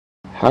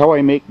How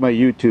I make my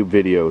YouTube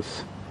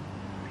videos.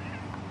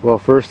 Well,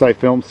 first I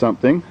film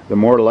something. The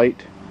more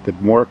light, the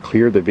more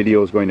clear the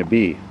video is going to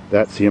be.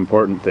 That's the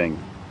important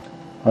thing.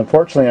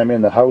 Unfortunately, I'm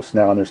in the house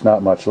now and there's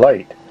not much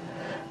light.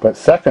 But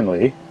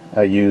secondly,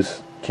 I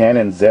use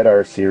Canon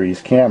ZR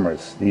series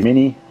cameras. The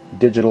mini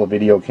digital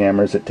video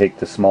cameras that take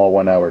the small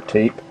 1-hour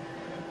tape.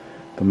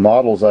 The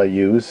models I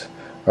use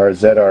are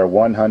ZR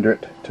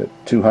 100 to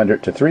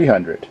 200 to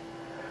 300.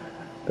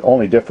 The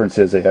only difference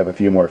is they have a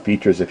few more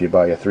features if you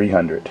buy a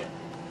 300.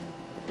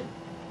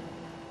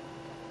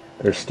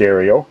 They're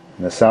stereo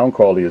and the sound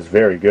quality is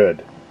very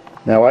good.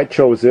 Now I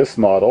chose this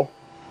model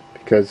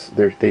because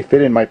they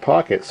fit in my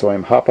pocket, so I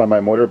hop on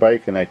my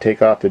motorbike and I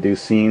take off to do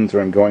scenes,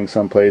 or I'm going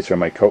someplace, or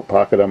my coat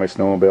pocket on my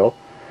snowmobile.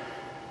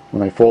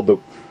 When I fold the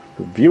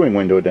viewing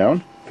window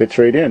down, fits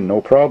right in,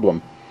 no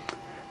problem.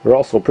 They're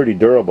also pretty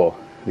durable.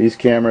 These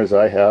cameras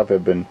I have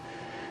been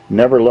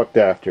never looked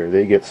after.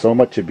 They get so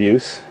much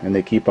abuse and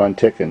they keep on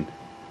ticking.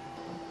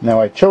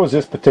 Now I chose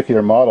this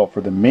particular model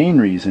for the main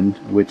reason,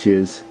 which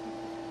is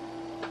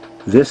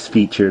this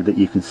feature that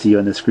you can see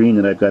on the screen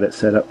that I've got it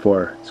set up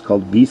for. It's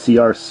called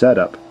VCR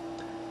setup.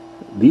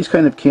 These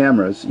kind of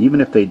cameras,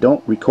 even if they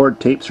don't record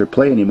tapes or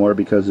play anymore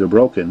because they're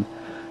broken,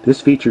 this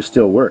feature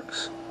still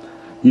works.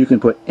 You can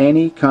put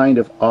any kind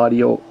of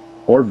audio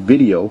or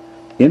video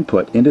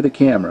input into the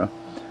camera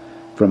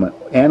from an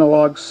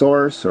analog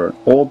source or an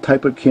old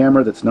type of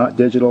camera that's not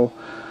digital,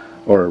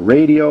 or a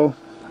radio,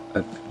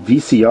 a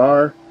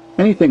VCR,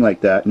 anything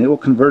like that, and it will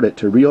convert it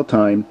to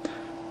real-time,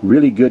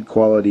 really good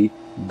quality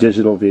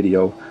digital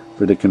video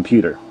for the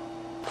computer.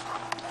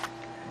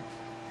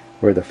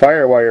 Where the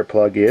FireWire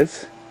plug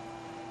is,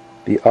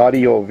 the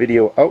audio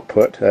video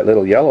output, that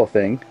little yellow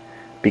thing,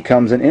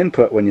 becomes an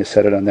input when you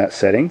set it on that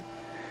setting.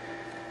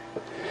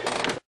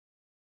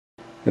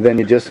 And then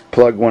you just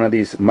plug one of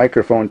these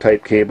microphone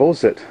type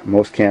cables that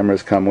most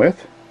cameras come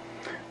with,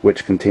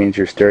 which contains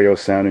your stereo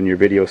sound and your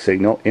video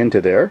signal, into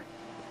there.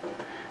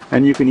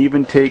 And you can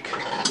even take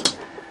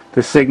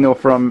the signal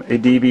from a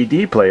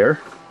DVD player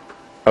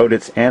out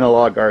its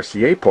analog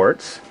RCA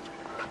ports,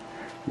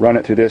 run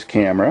it through this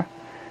camera,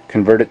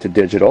 convert it to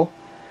digital,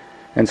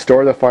 and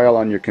store the file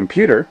on your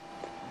computer.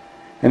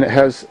 And it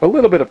has a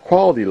little bit of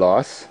quality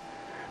loss,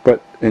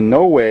 but in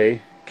no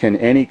way can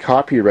any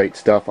copyright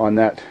stuff on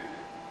that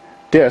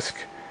disc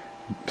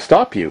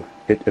stop you.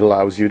 It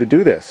allows you to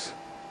do this.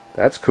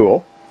 That's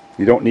cool.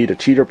 You don't need a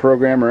cheater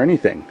program or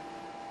anything.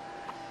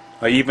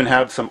 I even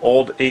have some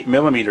old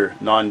 8mm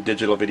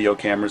non-digital video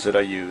cameras that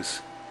I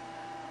use.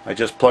 I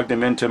just plug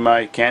them into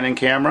my Canon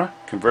camera,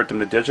 convert them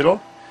to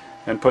digital,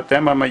 and put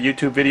them on my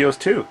YouTube videos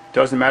too.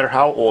 Doesn't matter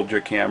how old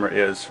your camera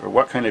is, or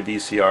what kind of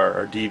VCR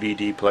or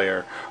DVD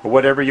player, or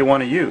whatever you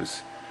want to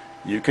use.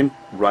 You can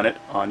run it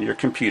on your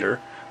computer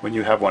when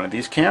you have one of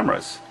these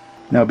cameras.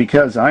 Now,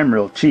 because I'm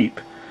real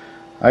cheap,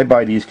 I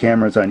buy these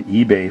cameras on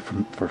eBay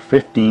for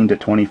 $15 to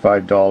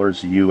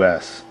 $25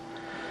 US.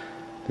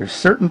 There's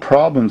certain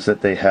problems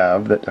that they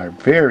have that are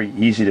very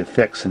easy to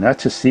fix, and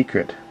that's a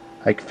secret.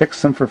 I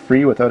fix them for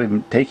free without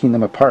even taking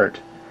them apart.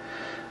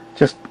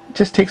 Just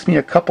takes me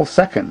a couple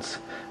seconds.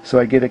 So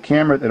I get a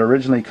camera that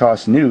originally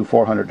cost new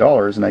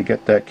 $400, and I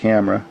get that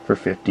camera for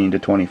 $15 to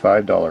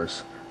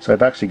 $25. So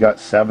I've actually got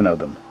 7 of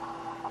them.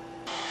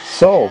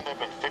 So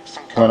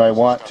when I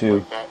want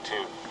to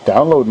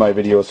download my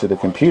videos to the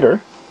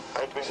computer,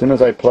 as soon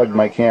as I plug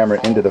my camera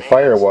into the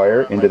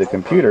FireWire into the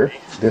computer,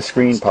 this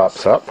screen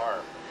pops up,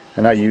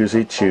 and I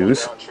usually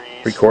choose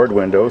record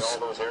Windows,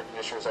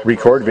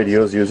 record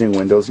videos using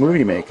Windows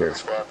Movie Maker.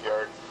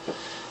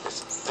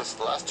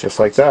 Just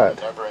like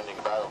that.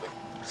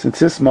 Since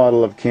this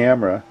model of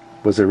camera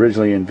was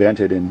originally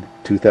invented in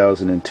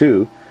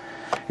 2002,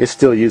 it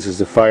still uses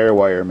the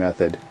FireWire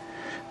method.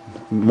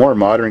 More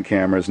modern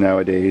cameras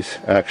nowadays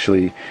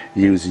actually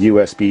use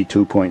USB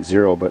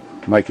 2.0,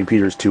 but my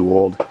computer's too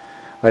old.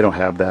 I don't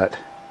have that.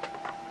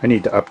 I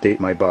need to update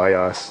my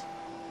BIOS.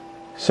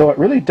 So it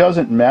really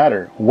doesn't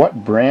matter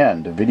what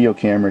brand of video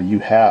camera you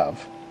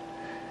have.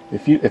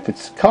 If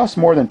it costs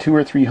more than $200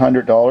 or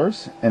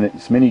 $300 and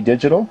it's mini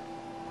digital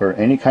or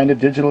any kind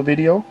of digital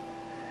video,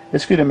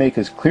 it's going to make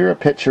as clear a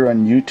picture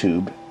on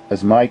YouTube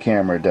as my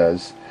camera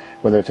does,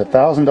 whether it's a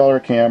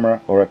 $1,000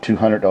 camera or a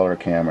 $200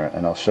 camera,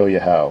 and I'll show you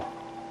how.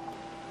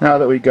 Now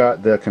that we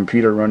got the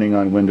computer running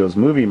on Windows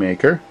Movie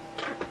Maker,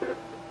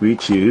 we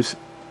choose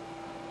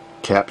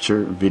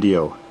Capture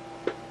Video.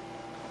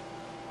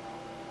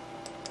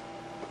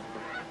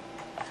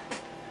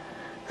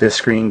 This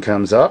screen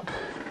comes up.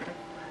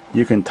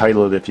 You can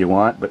title it if you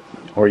want,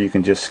 or you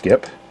can just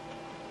skip.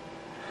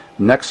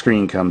 Next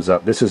screen comes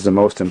up. This is the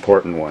most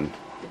important one.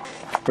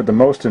 For the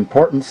most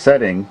important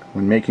setting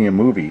when making a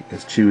movie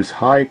is choose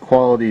high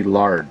quality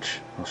large.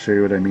 I'll show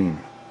you what I mean.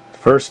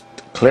 First,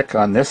 click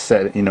on this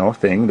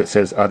thing that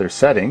says other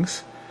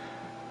settings.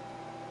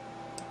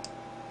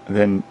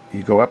 Then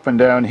you go up and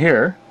down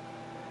here.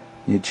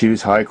 You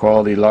choose high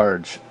quality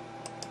large.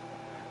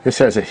 This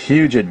has a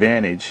huge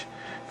advantage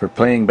for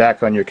playing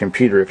back on your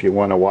computer if you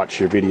want to watch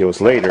your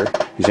videos later.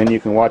 because then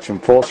you can watch them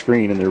full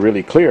screen and they're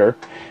really clear.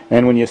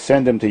 And when you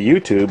send them to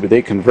YouTube,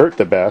 they convert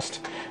the best,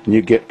 and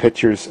you get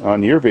pictures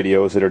on your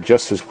videos that are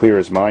just as clear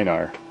as mine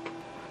are.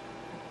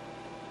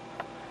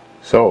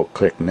 So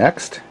click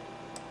Next,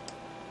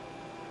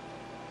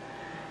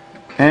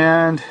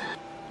 and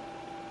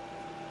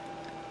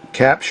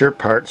capture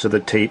parts of the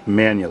tape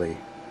manually.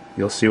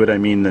 You'll see what I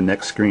mean in the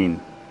next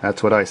screen.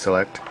 That's what I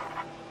select.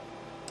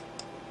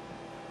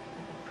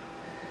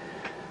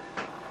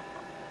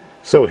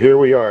 So here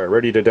we are,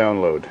 ready to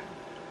download.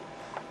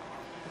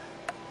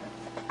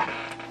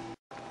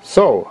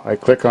 So I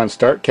click on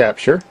Start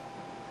Capture.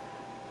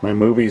 My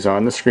movie's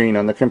on the screen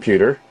on the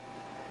computer.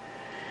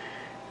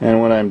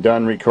 And when I'm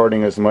done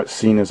recording as much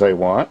scene as I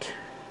want,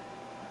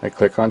 I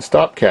click on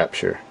Stop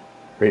Capture,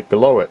 right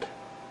below it.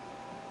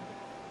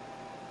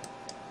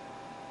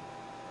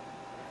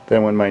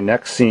 Then when my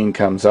next scene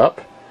comes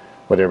up,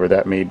 whatever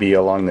that may be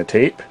along the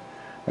tape,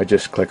 I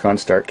just click on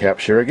Start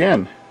Capture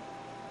again.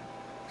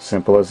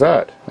 Simple as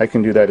that. I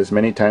can do that as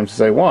many times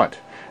as I want,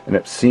 and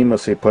it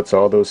seamlessly puts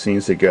all those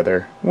scenes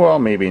together. Well,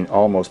 maybe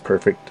almost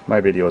perfect.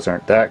 My videos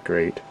aren't that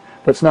great,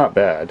 but it's not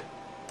bad.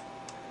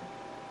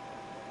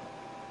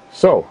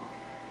 So,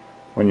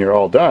 when you're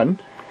all done,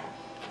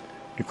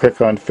 you click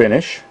on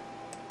Finish,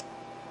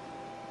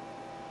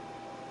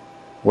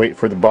 wait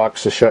for the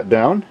box to shut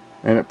down,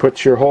 and it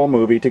puts your whole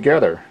movie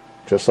together,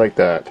 just like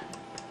that.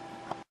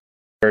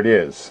 There it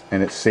is,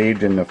 and it's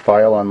saved in the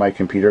file on my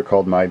computer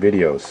called My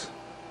Videos.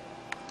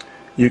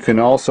 You can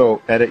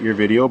also edit your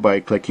video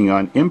by clicking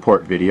on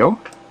Import Video.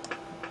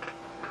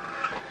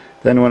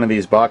 Then one of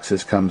these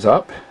boxes comes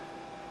up.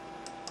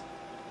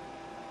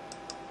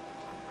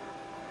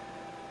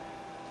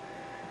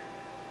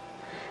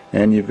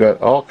 And you've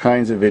got all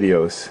kinds of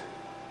videos.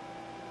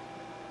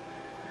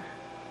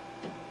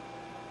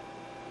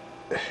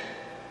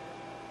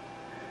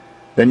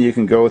 Then you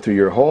can go through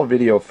your whole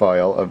video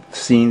file of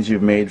scenes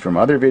you've made from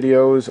other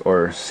videos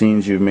or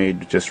scenes you've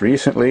made just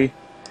recently,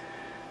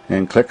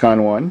 and click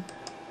on one,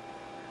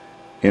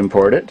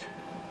 import it,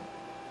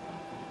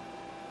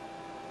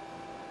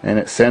 and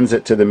it sends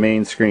it to the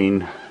main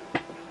screen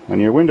on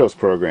your Windows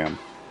program.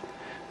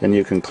 Then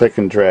you can click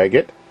and drag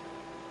it,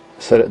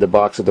 set it the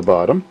box at the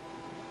bottom,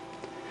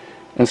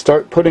 and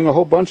start putting a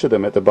whole bunch of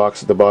them at the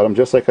box at the bottom,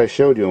 just like I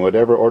showed you, in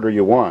whatever order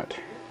you want.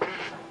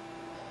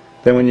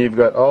 Then when you've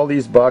got all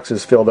these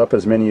boxes filled up,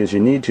 as many as you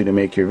need to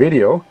make your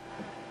video,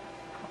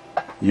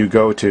 you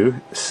go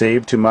to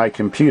Save to My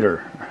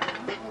Computer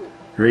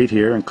right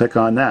here and click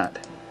on that.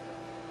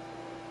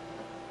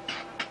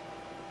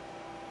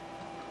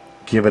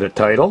 Give it a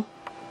title,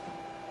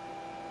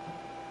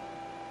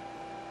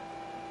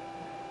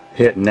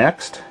 hit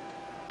Next,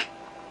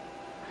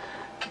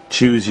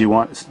 choose that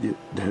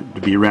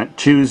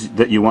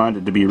you want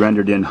it to be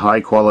rendered in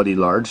high quality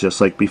large, just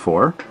like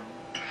before.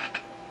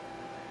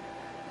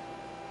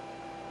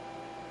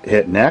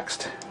 Hit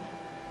Next,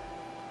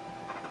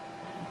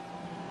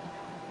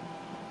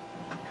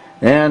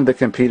 and the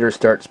computer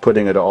starts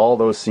putting all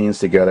those scenes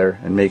together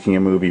and making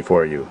a movie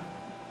for you.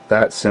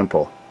 That's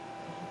simple.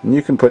 And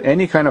you can put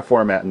any kind of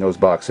format in those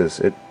boxes.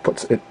 It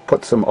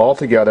puts them all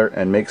together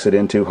and makes it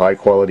into high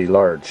quality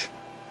large.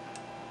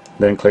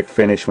 Then click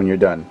Finish when you're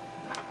done.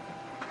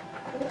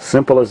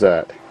 Simple as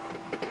that.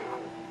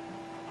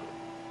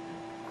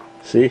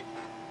 See?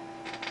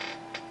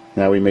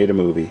 Now we made a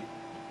movie.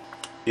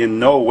 In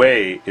no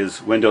way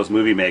is Windows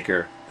Movie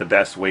Maker the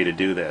best way to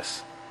do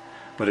this,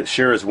 but it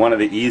sure is one of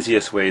the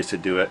easiest ways to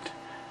do it.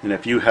 And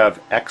if you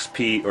have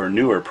XP or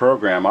newer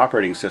program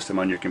operating system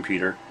on your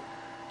computer,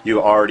 you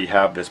already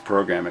have this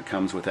program. It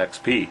comes with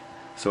XP,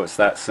 so it's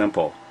that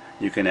simple.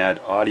 You can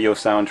add audio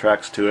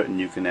soundtracks to it, and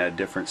you can add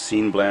different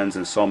scene blends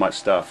and so much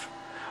stuff.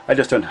 I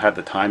just don't have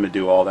the time to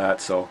do all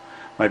that, so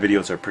my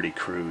videos are pretty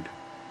crude,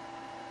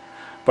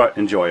 but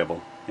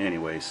enjoyable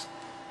anyways.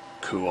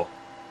 Cool.